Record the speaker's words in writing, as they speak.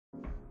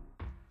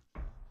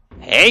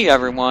Hey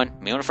everyone,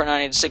 Deep Norfair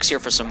 986 here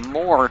for some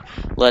more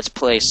Let's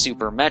Play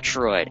Super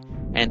Metroid.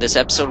 And this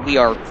episode we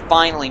are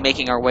finally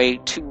making our way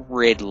to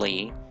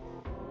Ridley.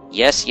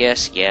 Yes,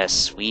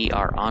 we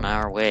are on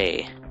our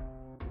way.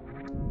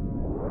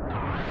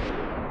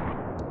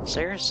 Is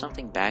there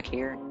something back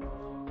here?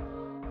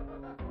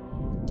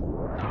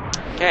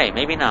 Okay,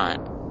 maybe not.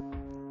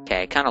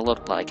 Okay, it kind of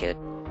looked like it.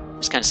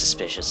 It's kind of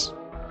suspicious.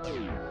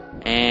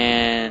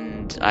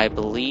 And I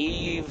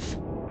believe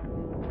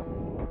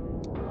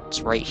it's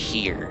right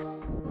here.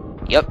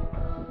 Yep.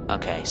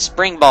 Okay,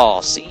 spring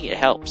ball. See, it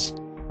helps.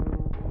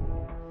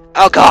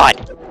 Oh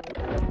god!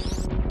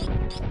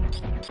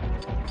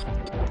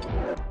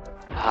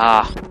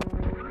 Ah.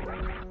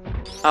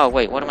 Oh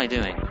wait, what am I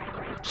doing?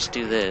 Just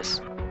do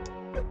this.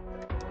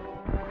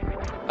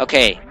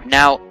 Okay,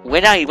 now,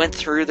 when I went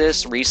through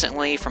this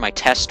recently for my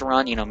test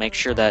run, you know, make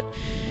sure that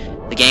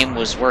the game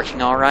was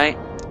working alright,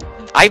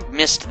 I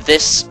missed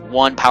this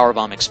one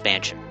powerbomb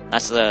expansion.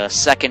 That's the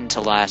second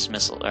to last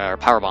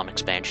powerbomb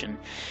expansion.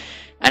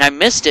 And I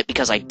missed it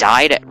because I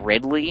died at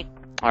Ridley,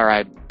 or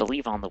I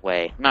believe on the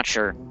way. I'm not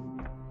sure.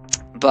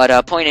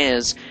 But point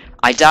is,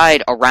 I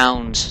died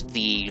around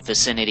the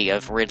vicinity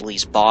of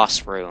Ridley's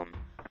boss room.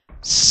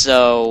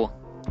 So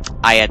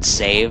I had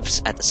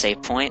saved at the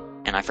save point,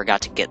 and I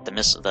forgot to get the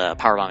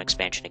powerbomb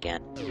expansion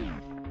again.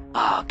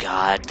 Oh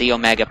god, the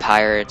Omega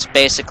Pirates.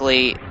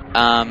 Basically,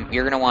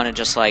 you're gonna want to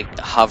just like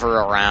hover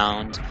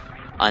around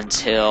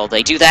until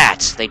they do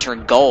that. They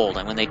turn gold,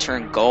 and when they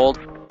turn gold,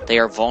 they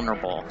are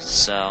vulnerable.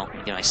 So,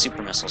 get my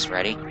super missiles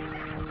ready.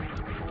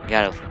 You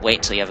gotta wait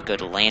until you have a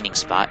good landing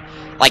spot.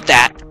 Like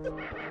that!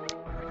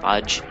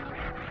 Fudge.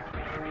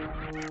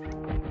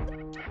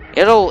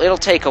 It'll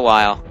take a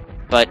while,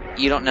 but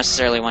you don't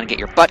necessarily want to get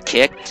your butt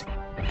kicked,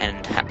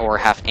 or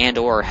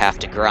have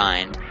to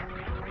grind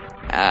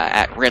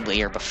at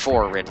Ridley or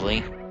before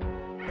Ridley.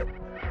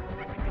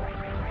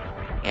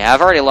 Yeah,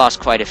 I've already lost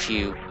quite a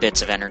few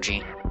bits of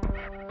energy.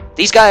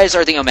 These guys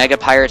are the Omega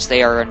Pirates.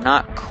 They are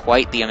not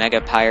quite the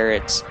Omega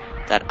Pirates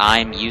that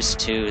I'm used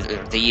to.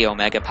 The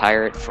Omega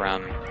Pirate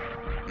from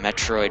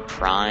Metroid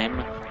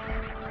Prime.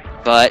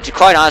 But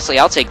quite honestly,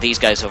 I'll take these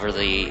guys over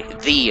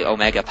the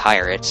Omega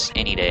Pirates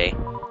any day.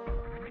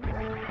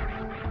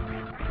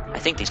 I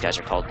think these guys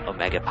are called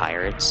Omega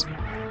Pirates.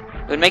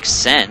 It would make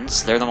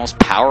sense. They're the most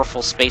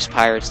powerful space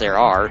pirates there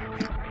are.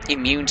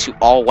 Immune to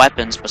all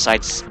weapons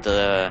besides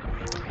the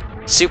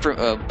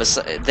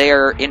they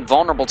are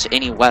invulnerable to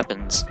any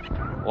weapons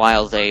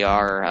while they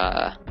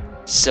are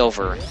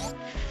silver.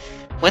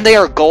 When they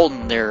are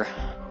golden, they're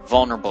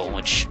vulnerable,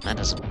 which that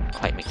doesn't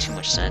quite make too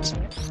much sense.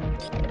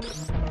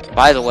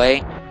 By the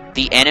way,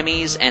 the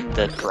enemies and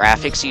the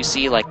graphics you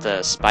see, like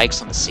the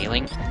spikes on the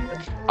ceiling,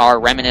 are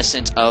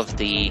reminiscent of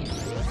the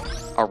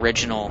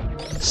original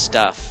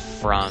stuff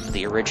from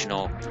the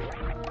original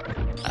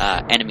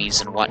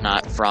enemies and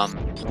whatnot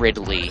from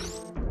Ridley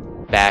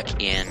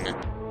back in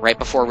right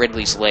before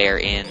Ridley's Lair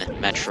in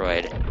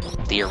Metroid,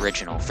 the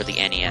original for the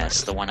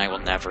NES, the one I will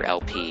never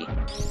LP.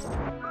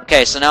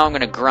 Okay, so now I'm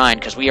gonna grind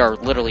because we are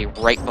literally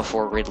right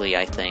before Ridley,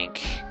 I think.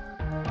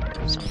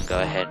 So I'm gonna go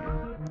ahead.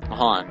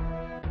 Hold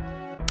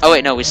on. Oh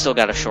wait, no, we still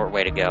got a short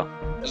way to go.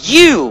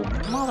 You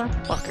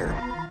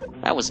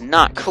motherfucker! That was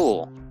not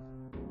cool.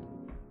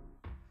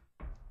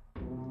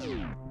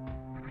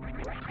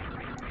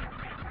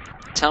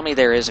 Tell me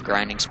there is a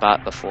grinding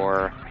spot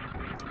before.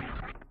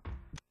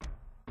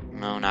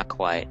 No, not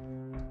quite.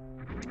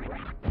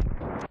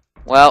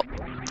 Well,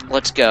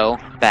 let's go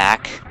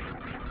back.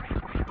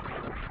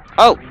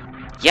 Oh!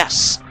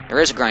 Yes! There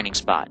is a grinding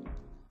spot.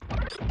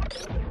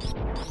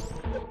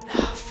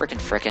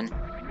 Frickin'.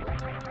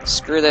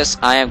 Screw this,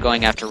 I am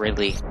going after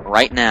Ridley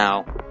right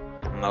now,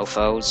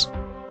 mofos.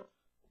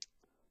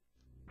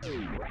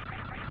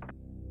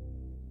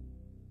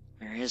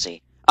 Where is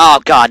he?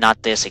 Oh god,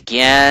 not this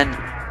again!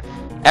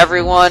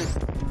 Everyone,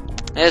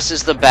 this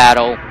is the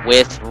battle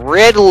with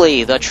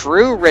Ridley, the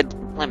true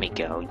Let me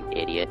go, you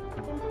idiot.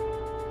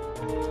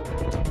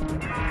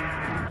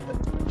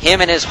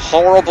 Him and his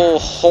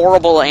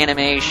horrible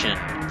animation.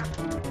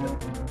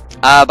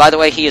 By the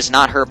way, he is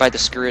not hurt by the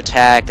screw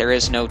attack. There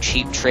is no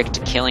cheap trick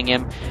to killing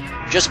him.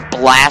 Just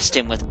blast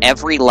him with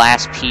every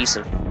last piece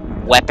of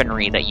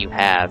weaponry that you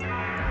have.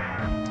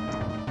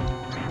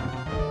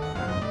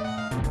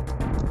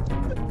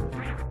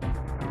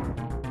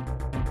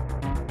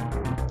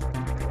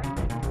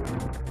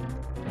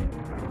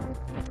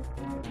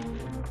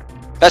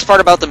 Best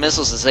part about the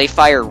missiles is they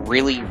fire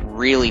really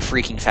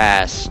freaking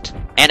fast.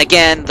 And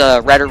again,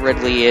 the redder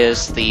Ridley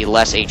is, the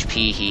less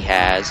HP he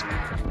has.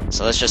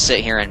 So let's just sit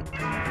here and...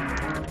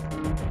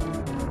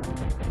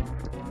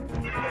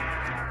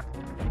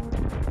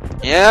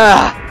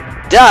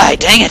 Yeah! Die!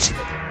 Dang it!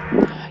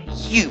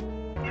 You...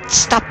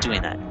 Stop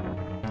doing that.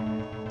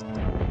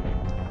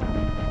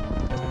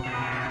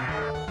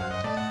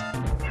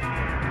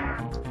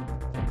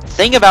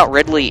 Thing about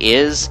Ridley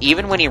is,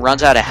 even when he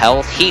runs out of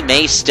health, he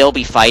may still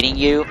be fighting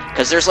you,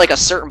 because there's like a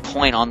certain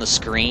point on the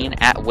screen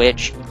at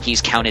which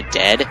he's counted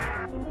dead.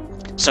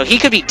 So he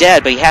could be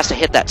dead, but he has to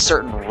hit that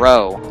certain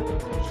row.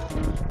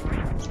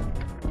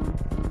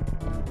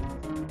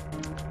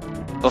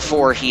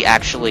 before he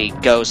actually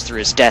goes through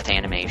his death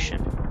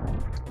animation.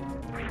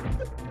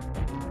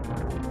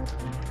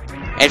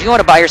 And if you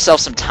want to buy yourself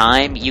some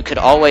time, you could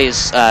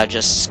always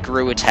just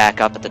screw attack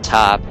up at the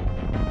top,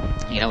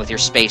 you know, with your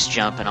space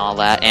jump and all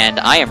that, and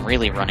I am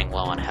really running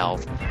low on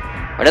health.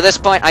 But at this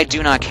point, I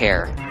do not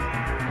care.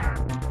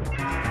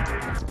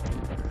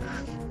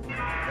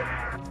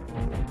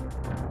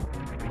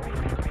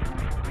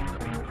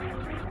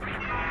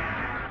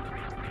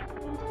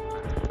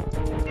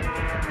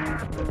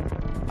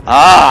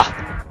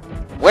 Ah!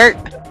 Where...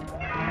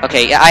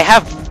 Okay, yeah, I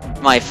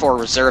have my 4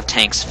 reserve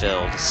tanks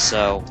filled,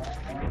 so...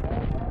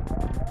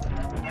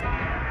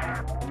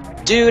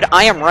 Dude,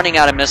 I am running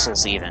out of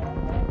missiles, even.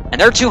 And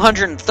there are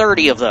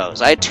 230 of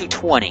those. I had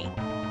 220.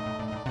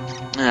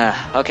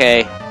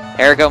 Okay.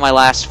 Ergo, my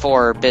last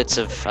 4 bits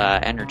of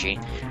energy.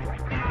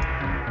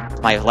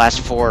 My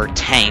last 4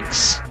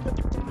 tanks.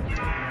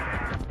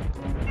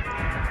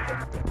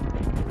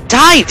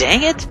 Die,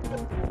 dang it!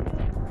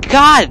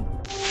 God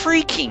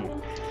freaking...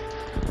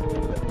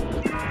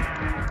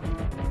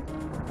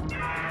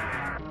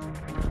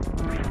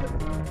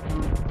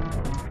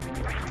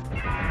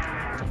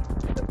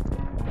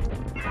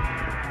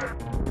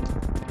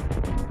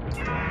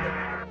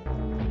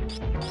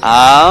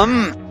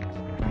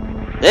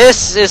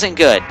 This isn't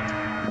good.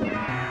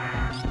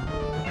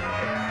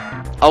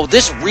 Oh,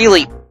 this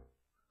really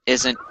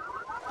isn't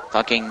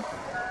fucking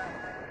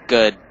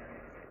good.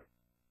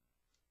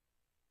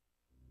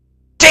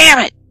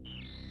 Damn it!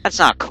 That's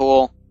not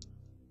cool.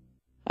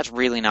 That's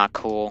really not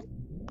cool.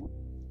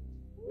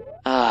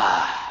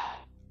 Well,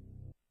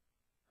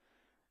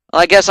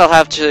 I guess I'll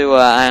have to,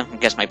 I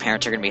guess my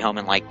parents are gonna be home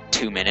in like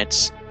 2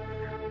 minutes.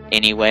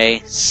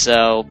 Anyway,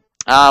 so...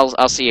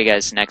 I'll see you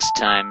guys next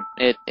time.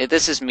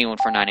 This is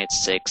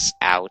me14986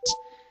 out.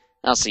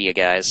 I'll see you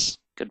guys.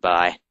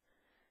 Goodbye.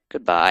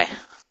 Goodbye.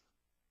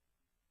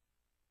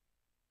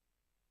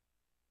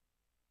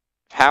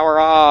 Power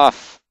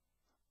off!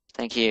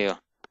 Thank you.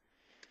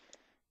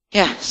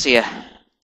 Yeah, see ya.